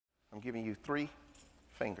I'm giving you 3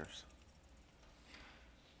 fingers.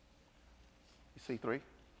 You see 3?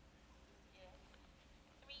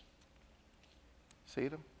 See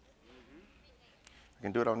them? I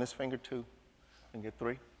can do it on this finger too and get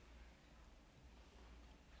 3.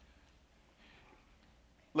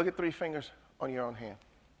 Look at 3 fingers on your own hand.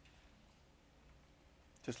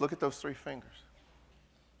 Just look at those 3 fingers.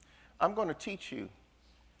 I'm going to teach you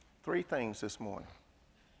 3 things this morning.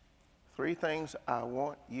 3 things I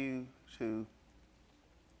want you to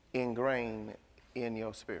ingrain in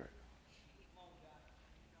your spirit.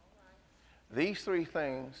 These 3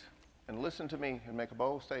 things, and listen to me and make a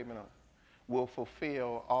bold statement on it, will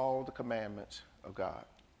fulfill all the commandments of God.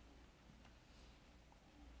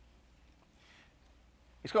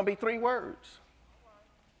 It's going to be 3 words.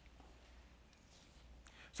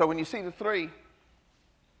 So when you see the 3,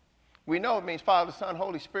 we know it means Father, Son,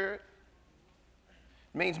 Holy Spirit.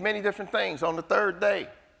 It means many different things. On the 3rd day, it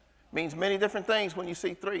means many different things when you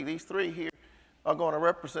see 3. These 3 here are going to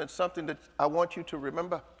represent something that I want you to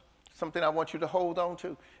remember, something I want you to hold on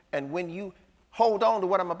to. And when you hold on to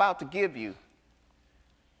what I'm about to give you,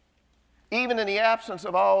 even in the absence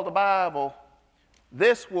of all the Bible,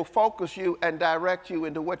 this will focus you and direct you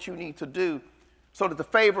into what you need to do so that the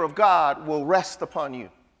favor of God will rest upon you.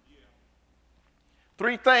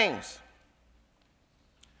 3 things.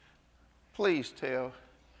 Please tell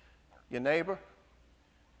your neighbor,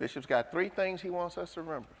 Bishop's got 3 things he wants us to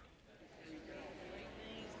remember.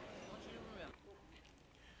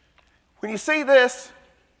 When you see this,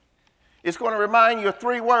 it's going to remind you of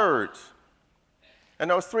 3 words. And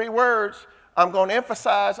those 3 words, I'm going to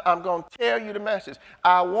emphasize, I'm going to tell you the message.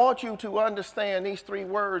 I want you to understand these 3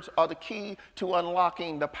 words are the key to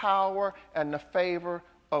unlocking the power and the favor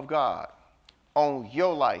of God on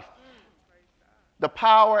your life. The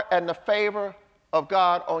power and the favor of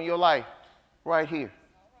God on your life right here.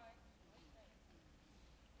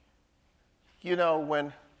 You know,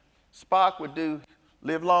 when Spock would do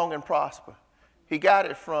Live Long and Prosper, he got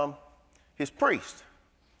it from his priest.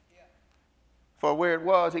 For where it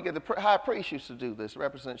was, the high priest used to do this. It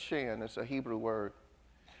represents Shin. It's a Hebrew word.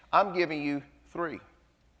 I'm giving you 3. You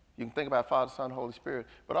can think about Father, Son, Holy Spirit.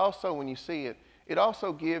 But also when you see it, it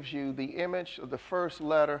also gives you the image of the first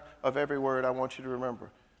letter of every word I want you to remember.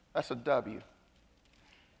 That's a W.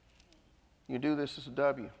 You do this as a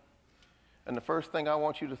W. And the first thing I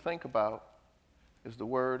want you to think about is the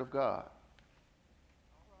Word of God.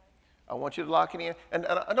 I want you to lock it in. And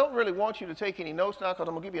I don't really want you to take any notes now because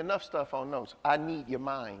I'm going to give you enough stuff on notes. I need your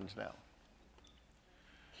minds now.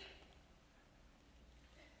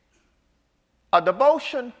 A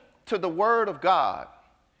devotion to the Word of God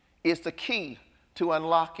is the key to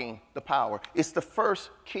unlocking the power. It's the first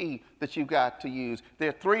key that you've got to use. There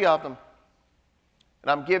are 3 of them,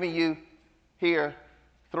 and I'm giving you here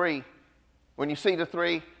 3. When you see the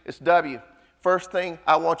 3, it's W. First thing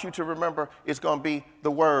I want you to remember is going to be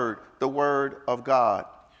the Word of God.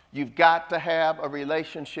 You've got to have a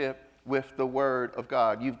relationship with the Word of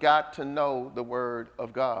God. You've got to know the Word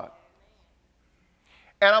of God.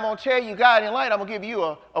 And I'm going to tell you, guiding light, I'm going to give you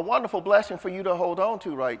a wonderful blessing for you to hold on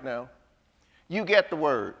to right now. You get the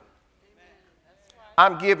Word.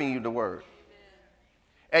 I'm giving you the Word.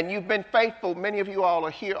 And you've been faithful. Many of you all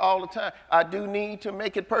are here all the time. I do need to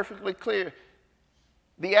make it perfectly clear.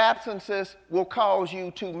 The absences will cause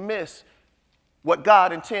you to miss what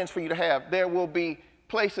God intends for you to have. There will be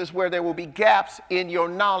places where there will be gaps in your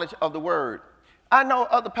knowledge of the Word. I know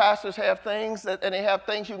other pastors have things, and they have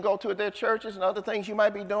things you can go to at their churches and other things you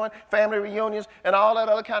might be doing, family reunions and all that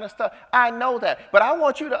other kind of stuff. I know that. But I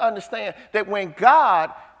want you to understand that when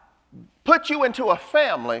God put you into a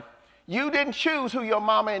family, you didn't choose who your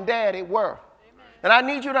mama and daddy were. And I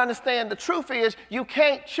need you to understand the truth is you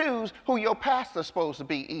can't choose who your pastor's supposed to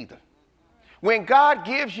be either. When God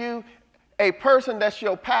gives you a person that's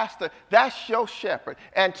your pastor, that's your shepherd.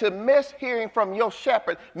 And to miss hearing from your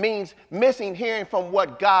shepherd means missing hearing from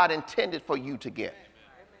what God intended for you to get.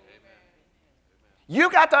 You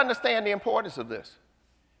got to understand the importance of this.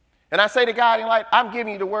 And I say to Guiding Light, I'm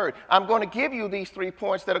giving you the Word. I'm going to give you these 3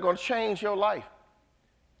 points that are going to change your life.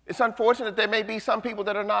 It's unfortunate there may be some people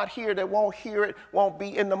that are not here that won't hear it, won't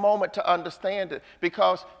be in the moment to understand it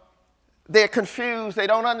because they're confused, they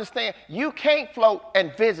don't understand. You can't float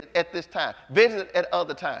and visit at this time. Visit at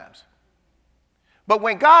other times. But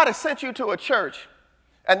when God has sent you to a church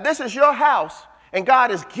and this is your house and God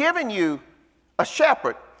has given you a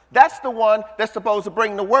shepherd, that's the one that's supposed to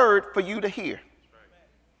bring the Word for you to hear.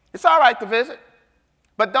 It's all right to visit,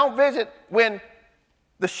 but don't visit when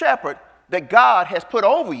the shepherd that God has put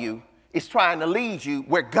over you is trying to lead you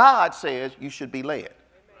where God says you should be led.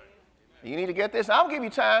 You need to get this. I'll give you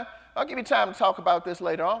time. I'll give you time to talk about this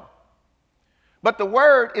later on. But the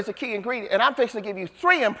word is a key ingredient, and I'm fixing to give you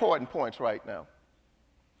 3 important points right now.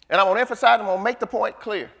 And I want to emphasize, I'm going to make the point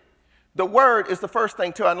clear. The word is the first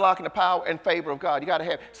thing to unlocking the power and favor of God. You got to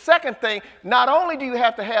have. Second thing, not only do you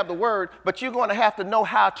have to have the word, but you're going to have to know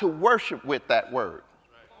how to worship with that word.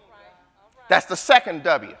 That's the second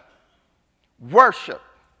W. Worship.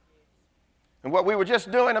 And what we were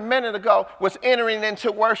just doing a minute ago was entering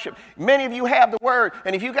into worship. Many of you have the word,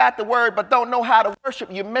 and if you got the word but don't know how to worship,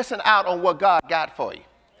 you're missing out on what God got for you.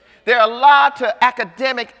 There are a lot of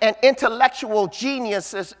academic and intellectual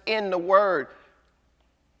geniuses in the word.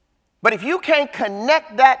 But if you can't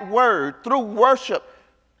connect that word through worship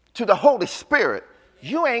to the Holy Spirit,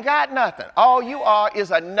 you ain't got nothing. All you are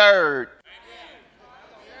is a nerd.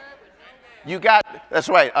 You got, that's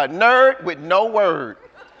right, a nerd with no word.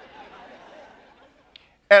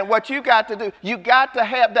 And what you got to do, you got to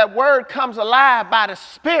have that word comes alive by the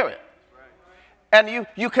Spirit. And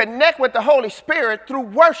you connect with the Holy Spirit through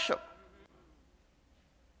worship.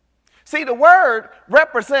 See, the word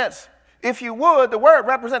represents, if you would, the word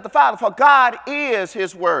represents the Father, for God is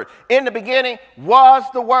his word. In the beginning was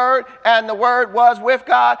the word, and the word was with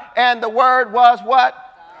God, and the word was what?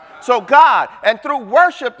 So God. And through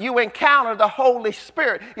worship, you encounter the Holy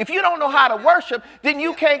Spirit. If you don't know how to worship, then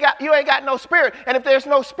you ain't got no spirit. And if there's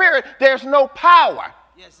no spirit, there's no power.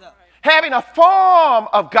 Yes, sir. Having a form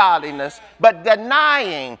of godliness, but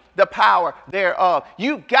denying the power thereof.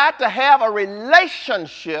 You got to have a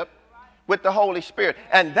relationship with the Holy Spirit.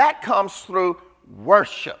 And that comes through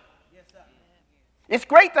worship. Yes, sir. It's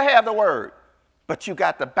great to have the word, but you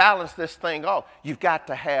got to balance this thing off. You've got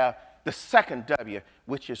to have the second W,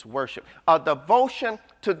 which is worship. A devotion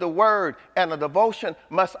to the word and a devotion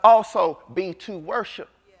must also be to worship.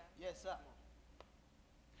 Yes, sir.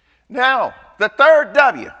 Now, the third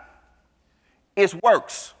W is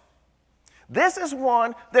works. This is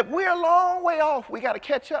one that we're a long way off. We got to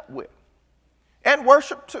catch up with. And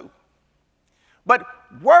worship too. But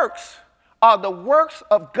works are the works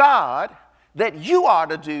of God that you are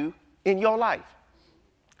to do in your life.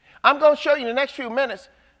 I'm going to show you in the next few minutes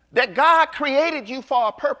that God created you for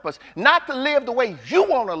a purpose, not to live the way you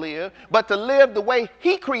want to live, but to live the way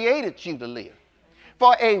he created you to live.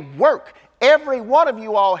 For a work. Every one of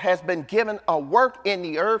you all has been given a work in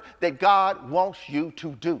the earth that God wants you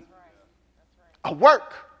to do. A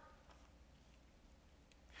work.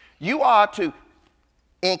 You are to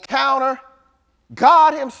encounter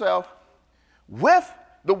God himself with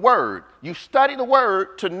the word. You study the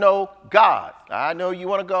word to know God. I know you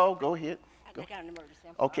want to go. Go ahead. Go.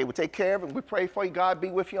 Okay, we'll take care of it. We pray for you. God be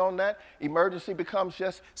with you on that. Emergency becomes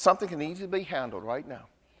just something that needs to be handled right now.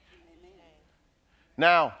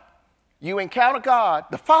 Now, you encounter God,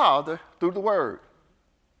 the Father, through the Word.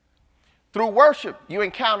 Through worship, you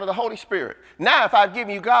encounter the Holy Spirit. Now, if I've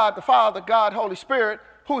given you God, the Father, God, Holy Spirit,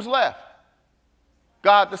 who's left?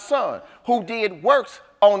 God, the Son, who did works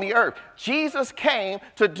on the earth. Jesus came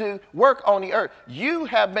to do work on the earth. You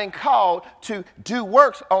have been called to do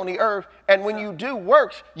works on the earth, and when you do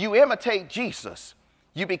works, you imitate Jesus.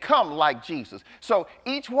 You become like Jesus. So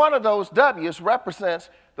each one of those W's represents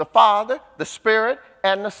the Father, the Spirit,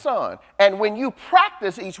 and the Son. And when you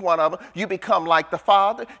practice each one of them, you become like the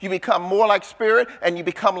Father, you become more like Spirit, and you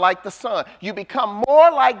become like the Son. You become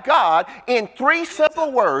more like God in 3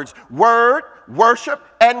 simple words: word, worship,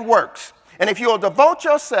 and works. And if you'll devote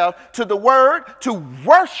yourself to the word, to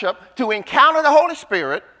worship, to encounter the Holy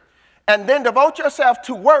Spirit, and then devote yourself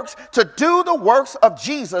to works, to do the works of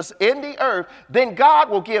Jesus in the earth, then God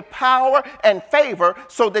will give power and favor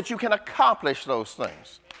so that you can accomplish those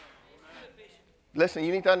things. Listen,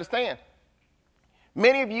 you need to understand.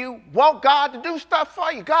 Many of you want God to do stuff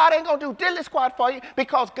for you. God ain't going to do diddly squat for you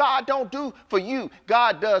because God don't do for you.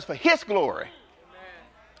 God does for his glory.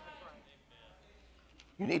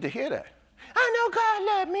 You need to hear that. I know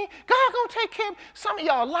God loved me. God going to take care of me. Some of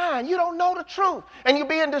y'all lying. You don't know the truth. And you're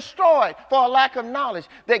being destroyed for a lack of knowledge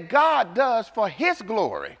that God does for his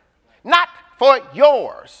glory, not for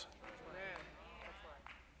yours.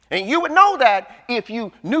 And you would know that if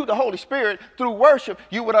you knew the Holy Spirit through worship.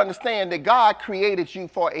 You would understand that God created you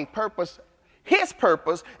for a purpose, his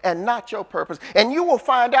purpose, and not your purpose. And you will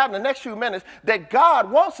find out in the next few minutes that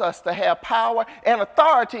God wants us to have power and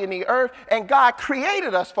authority in the earth. And God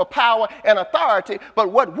created us for power and authority.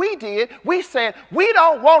 But what we did, we said, we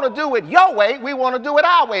don't want to do it your way. We want to do it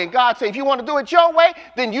our way. And God said, if you want to do it your way,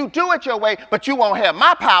 then you do it your way. But you won't have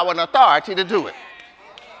my power and authority to do it.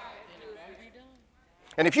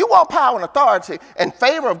 And if you want power and authority and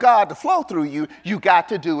favor of God to flow through you, you got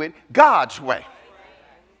to do it God's way.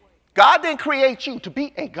 God didn't create you to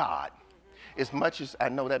be a God. as much as I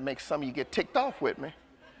know that makes some of you get ticked off with me.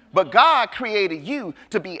 But God created you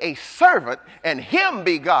to be a servant and him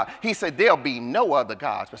be God. He said, there'll be no other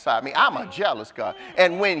gods beside me. I'm a jealous God.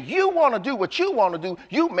 And when you want to do what you want to do,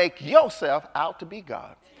 you make yourself out to be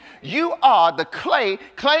God. You are the clay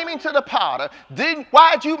claiming to the potter, then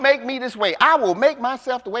why'd you make me this way? I will make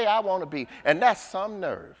myself the way I want to be. And that's some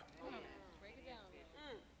nerve.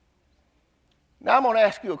 Now I'm going to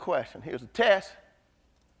ask you a question. Here's a test.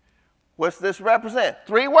 What's this represent?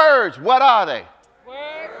 3 words. What are they?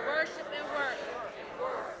 Word, worship, and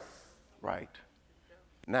work. Right.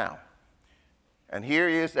 Now, and here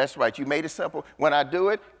is, that's right, you made it simple. When I do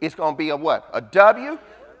it, it's going to be a what? A W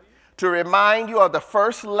to remind you of the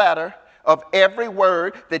first letter of every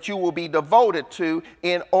word that you will be devoted to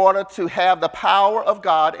in order to have the power of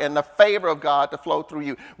God and the favor of God to flow through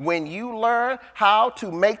you. When you learn how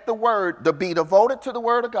to make the word, to be devoted to the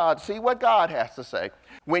word of God, see what God has to say.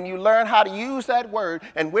 When you learn how to use that word,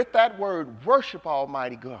 and with that word, worship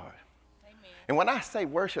Almighty God. Amen. And when I say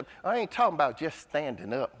worship, I ain't talking about just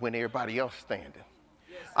standing up when everybody else is standing.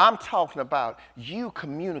 Yes. I'm talking about you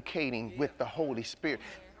communicating with the Holy Spirit.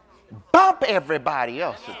 Bump everybody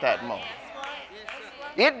else at that moment.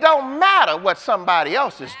 It don't matter what somebody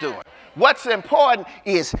else is doing. What's important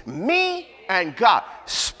is me and God.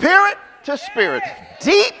 Spirit to spirit.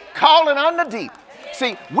 Deep calling unto deep.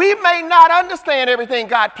 See, we may not understand everything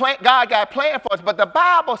God got planned for us, but the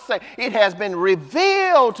Bible says it has been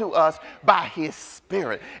revealed to us by his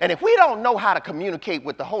Spirit. And if we don't know how to communicate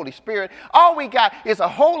with the Holy Spirit, all we got is a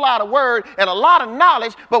whole lot of word and a lot of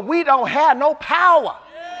knowledge, but we don't have no power.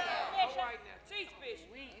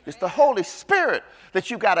 It's the Holy Spirit that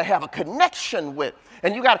you got to have a connection with.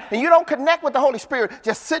 And you don't connect with the Holy Spirit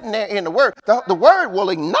just sitting there in the Word. The Word will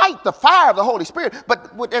ignite the fire of the Holy Spirit.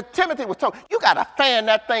 But as Timothy was told, you got to fan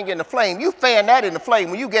that thing in the flame. You fan that in the flame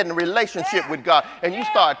when you get in a relationship with God and you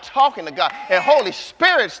start talking to God. And Holy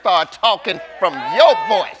Spirit start talking from your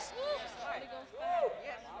voice.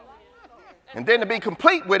 And then to be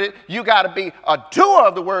complete with it, you got to be a doer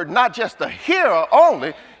of the word, not just a hearer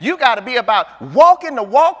only. You got to be about walking the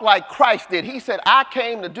walk like Christ did. He said, I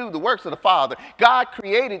came to do the works of the Father. God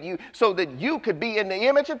created you so that you could be in the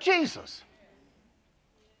image of Jesus.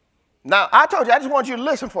 Now, I told you, I just want you to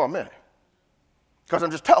listen for a minute because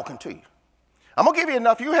I'm just talking to you. I'm going to give you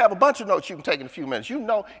enough. You have a bunch of notes you can take in a few minutes. You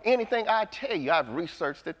know anything I tell you, I've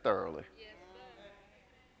researched it thoroughly.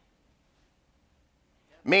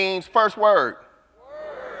 Means first word.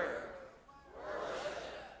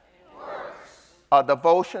 A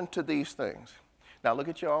devotion to these things. Now look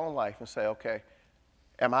at your own life and say, okay,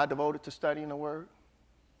 am I devoted to studying the word?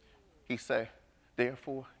 He said,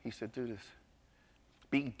 therefore, he said, do this.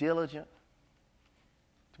 Be diligent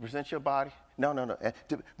to present your body. No.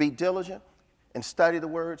 To be diligent and study the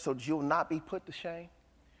word so that you'll not be put to shame.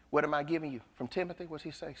 What am I giving you? From Timothy, what's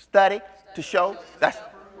he say? Study to show.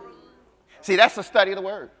 See, that's the study of the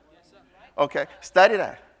word. Okay, study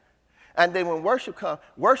that. And then when worship comes,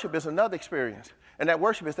 worship is another experience. And that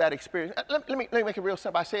worship is that experience. Let me make it real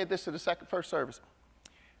simple. I said this to the first service.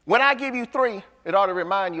 When I give you 3, it ought to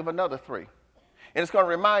remind you of another 3. And it's going to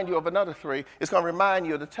remind you of another 3. It's going to remind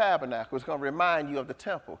you of the tabernacle. It's going to remind you of the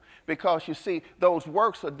temple. Because you see, those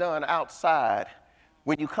works are done outside.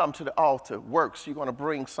 When you come to the altar, works, you're going to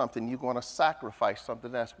bring something. You're going to sacrifice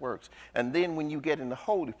something. That's works. And then when you get in the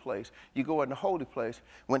holy place, you go in the holy place.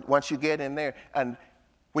 Once you get in there, and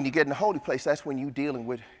when you get in the holy place, that's when you're dealing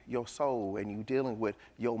with your soul and you're dealing with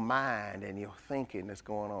your mind and your thinking that's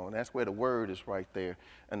going on. That's where the word is right there.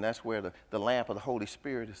 And that's where the lamp of the Holy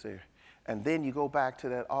Spirit is there. And then you go back to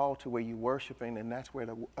that altar where you're worshiping, and that's where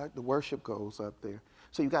the worship goes up there.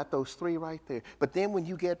 So you got those 3 right there. But then when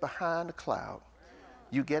you get behind the cloud,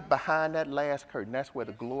 you get behind that last curtain. That's where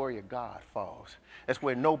the glory of God falls. That's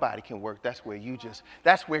where nobody can work. That's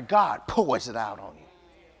where God pours it out on you.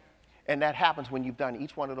 And that happens when you've done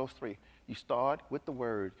each one of those 3. You start with the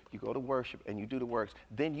word, you go to worship, and you do the works.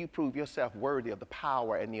 Then you prove yourself worthy of the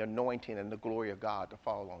power and the anointing and the glory of God to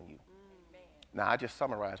fall on you. Now, I just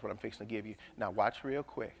summarized what I'm fixing to give you. Now, watch real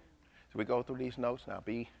quick. So we go through these notes. Now,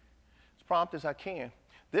 be as prompt as I can.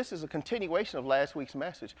 This is a continuation of last week's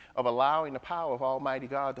message of allowing the power of Almighty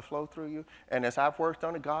God to flow through you. And as I've worked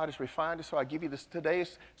on it, God has refined it. So I give you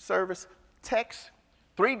today's service text,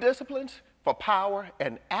 3 disciplines for power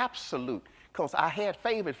and absolute. Because I had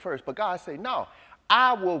favor at first, but God said, no,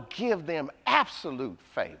 I will give them absolute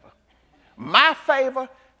favor. My favor,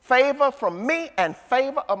 favor from me, and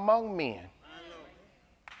favor among men.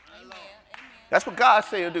 That's what God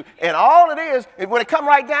said to do. And all it is, when it comes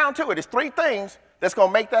right down to it, it's 3 things that's going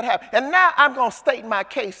to make that happen. And now I'm going to state my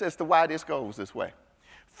case as to why this goes this way.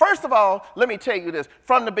 First of all, let me tell you this.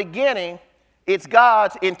 From the beginning, it's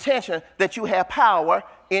God's intention that you have power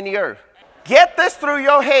in the earth. Get this through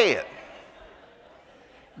your head.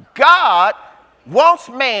 God wants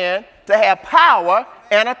man to have power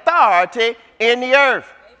and authority in the earth.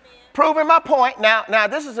 Proving my point. Now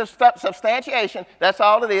this is a substantiation. That's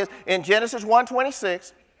all it is. In Genesis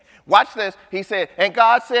 1:26, watch this. He said, and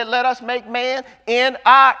God said, let us make man in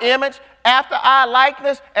our image, after our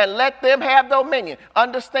likeness, and let them have dominion.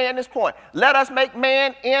 Understand this point. Let us make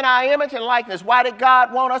man in our image and likeness. Why did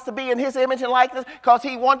God want us to be in his image and likeness? Because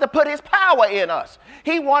he wanted to put his power in us.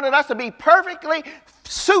 He wanted us to be perfectly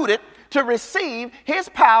suited to receive his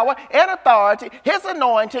power and authority, his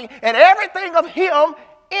anointing, and everything of him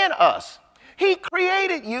in us. He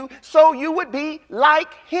created you so you would be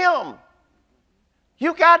like him.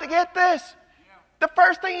 You got to get this. The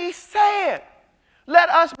first thing he said, let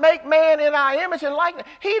us make man in our image and likeness.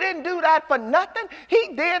 He didn't do that for nothing. He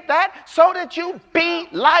did that so that you be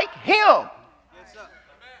like him.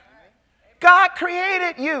 God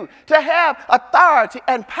created you to have authority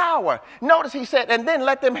and power. Notice he said, and then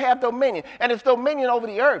let them have dominion. And it's dominion over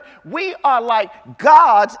the earth. We are like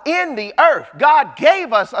gods in the earth. God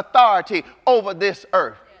gave us authority over this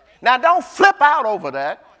earth. Now don't flip out over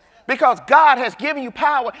that, because God has given you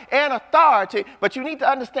power and authority, but you need to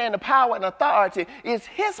understand the power and authority is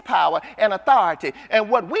his power and authority. And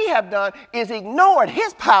what we have done is ignored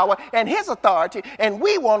his power and his authority, and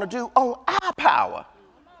we want to do on our power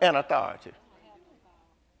and authority.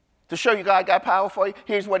 To show you God got power for you,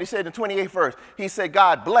 here's what he said in the 28th verse. He said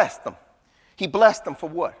God blessed them. He blessed them for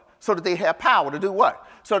what? So that they have power to do what?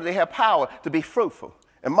 So that they have power to be fruitful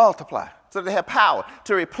and multiply. So that they have power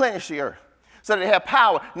to replenish the earth. So that they have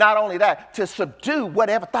power, not only that, to subdue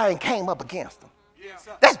whatever thing came up against them. Yes,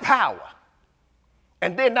 that's power.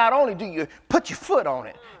 And then not only do you put your foot on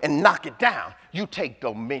it and knock it down, you take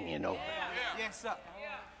dominion over it. Yes, sir.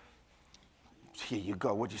 Here you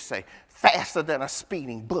go. What'd you say? Faster than a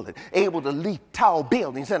speeding bullet, able to leap tall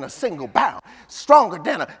buildings in a single bound, stronger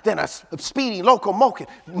than a speeding locomotive.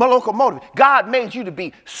 God made you to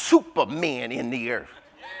be supermen in the earth.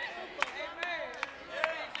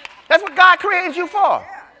 That's what God created you for.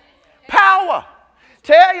 Power.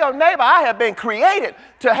 Tell your neighbor, I have been created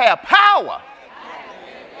to have power.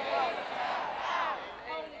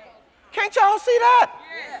 Can't y'all see that?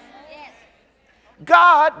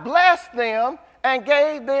 God blessed them and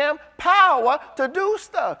gave them power to do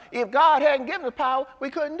stuff. If God hadn't given us power, we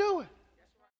couldn't do it.